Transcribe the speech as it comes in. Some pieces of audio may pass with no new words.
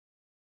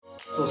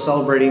So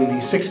celebrating the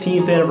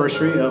 16th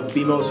anniversary of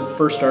BMO's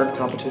First Art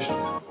competition.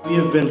 We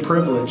have been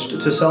privileged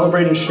to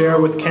celebrate and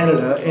share with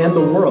Canada and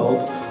the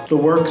world the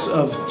works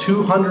of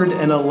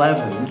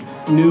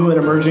 211 new and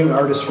emerging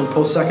artists from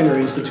post-secondary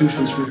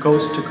institutions from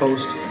coast to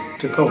coast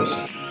to coast.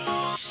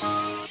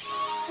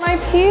 My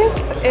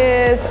piece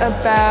is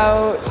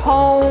about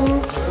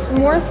home,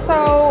 more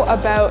so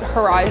about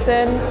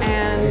horizon,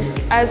 and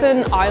as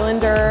an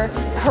islander,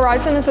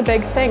 horizon is a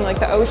big thing. Like,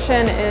 the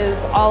ocean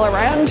is all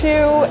around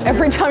you.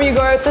 Every time you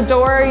go out the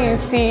door, you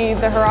see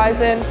the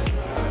horizon.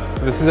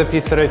 So this is a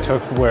piece that I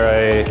took where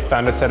I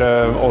found a set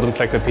of old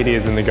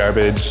encyclopedias in the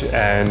garbage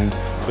and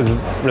was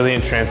really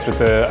entranced with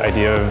the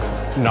idea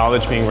of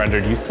knowledge being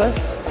rendered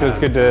useless. It was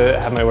good to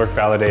have my work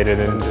validated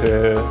and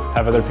to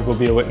have other people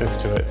be a witness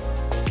to it.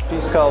 A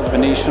piece called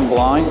Venetian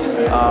Blind.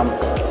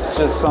 It's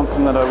just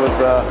something that I was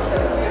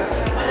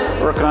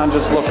working on,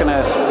 just looking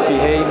at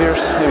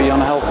behaviors, maybe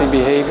unhealthy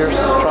behaviors,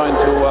 trying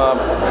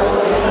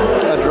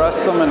to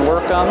address them and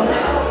work on them.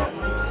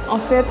 En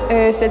fait,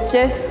 cette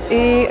pièce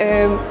est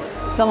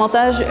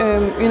davantage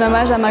un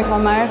hommage à ma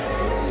grand-mère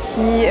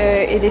qui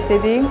est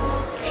décédée.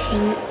 Puis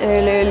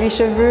les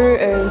cheveux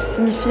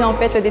signifient en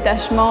fait le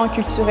détachement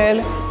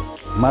culturel.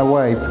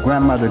 My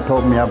grandmother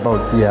told me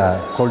about the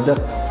Coldet,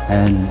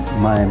 and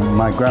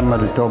my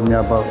grandmother told me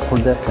about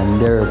Coldet,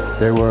 and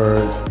they were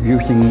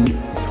using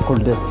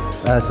Coldet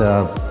as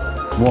a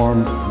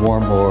warm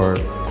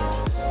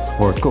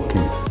or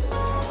cooking.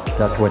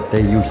 That's what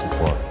they use it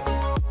for.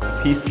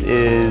 The piece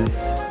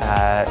is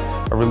a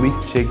relief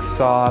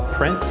jigsaw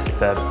print.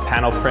 It's a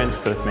panel print,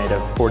 so it's made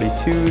of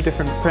 42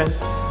 different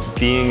prints.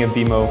 Being a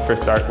BMO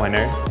First Art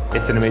winner,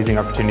 it's an amazing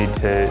opportunity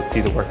to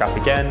see the work up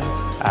again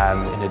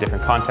in a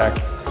different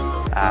context,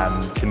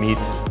 to meet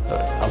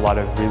a lot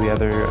of really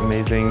other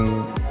amazing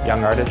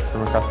young artists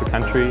from across the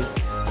country.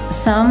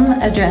 Some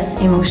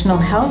address emotional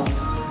health,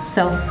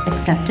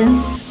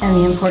 self-acceptance, and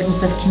the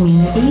importance of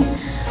community,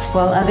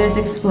 while others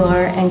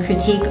explore and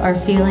critique our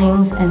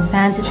feelings and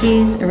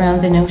fantasies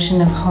around the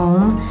notion of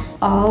home.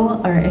 All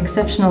are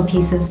exceptional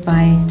pieces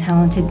by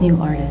talented new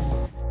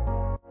artists.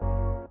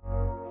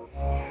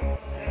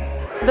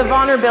 The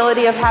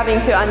vulnerability of having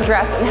to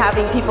undress and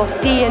having people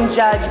see and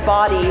judge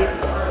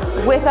bodies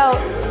without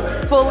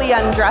fully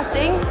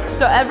undressing.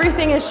 So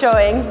everything is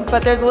showing,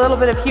 but there's a little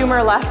bit of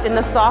humor left in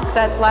the sock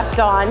that's left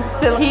on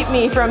to keep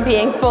me from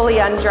being fully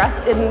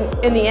undressed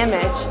in the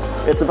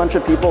image. It's a bunch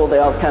of people, they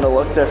all kind of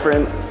look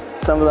different.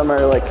 Some of them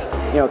are like,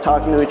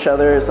 talking to each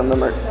other, some of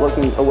them are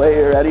looking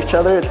away or at each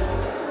other. It's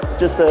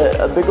just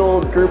a big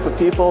old group of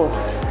people.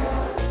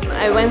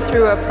 I went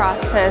through a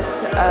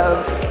process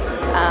of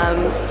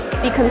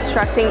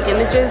deconstructing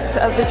images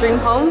of the dream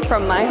home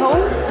from my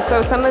home.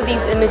 So some of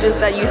these images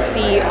that you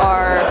see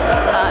are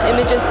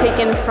images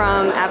taken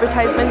from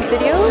advertisement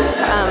videos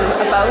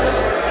about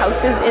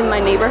houses in my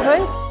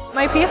neighborhood.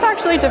 My piece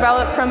actually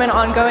developed from an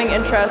ongoing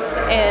interest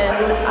in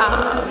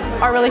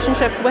our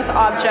relationships with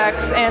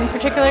objects, and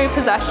particularly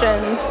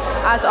possessions,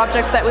 as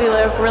objects that we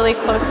live really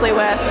closely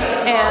with,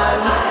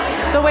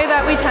 and the way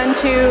that we tend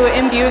to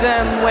imbue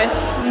them with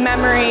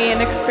memory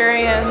and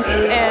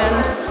experience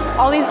and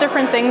all these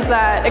different things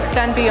that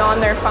extend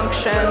beyond their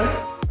function.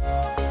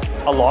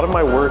 A lot of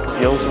my work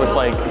deals with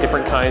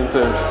different kinds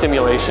of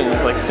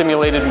simulations, like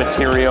simulated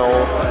material,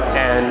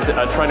 and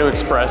trying to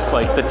express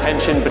the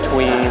tension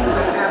between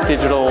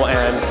digital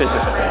and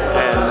physical.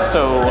 And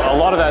so a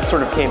lot of that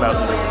sort of came out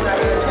in this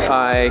piece.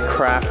 I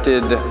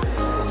crafted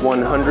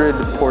 100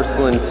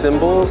 porcelain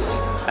cymbals,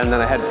 and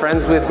then I had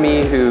friends with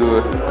me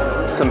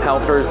some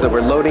helpers that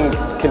were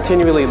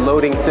continually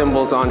loading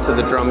cymbals onto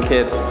the drum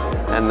kit,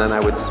 and then I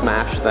would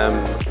smash them,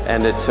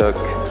 and it took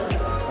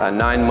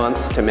 9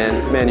 months to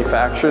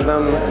manufacture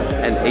them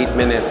and 8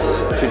 minutes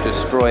to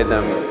destroy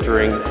them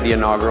during the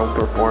inaugural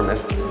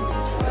performance.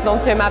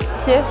 Donc ma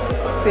pièce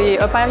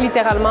opère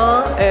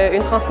littéralement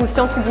une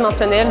transposition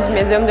tridimensionnelle du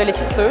médium de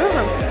l'écriture.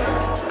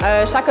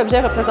 Chaque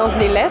objet représente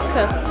des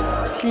lettres,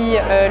 puis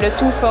le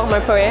tout forme un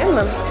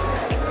poème.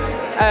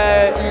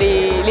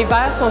 Les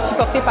vers sont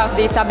supportés par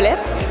des tablettes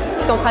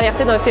qui sont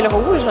traversées d'un fil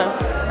rouge.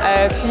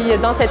 Puis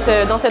dans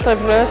cette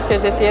œuvre-là, ce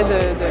que j'essayais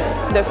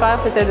de faire,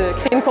 c'était de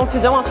créer une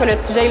confusion entre le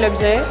sujet et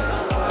l'objet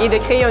et de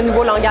créer un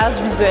nouveau langage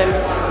visuel.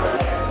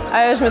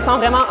 Je me sens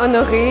vraiment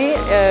honorée.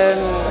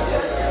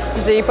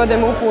 J'ai pas de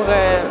mots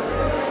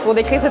pour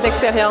décrire cette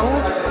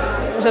expérience.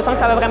 Je sens que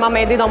ça va vraiment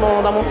m'aider dans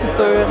mon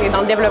futur et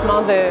dans le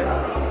développement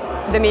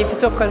de mes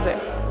futurs projets.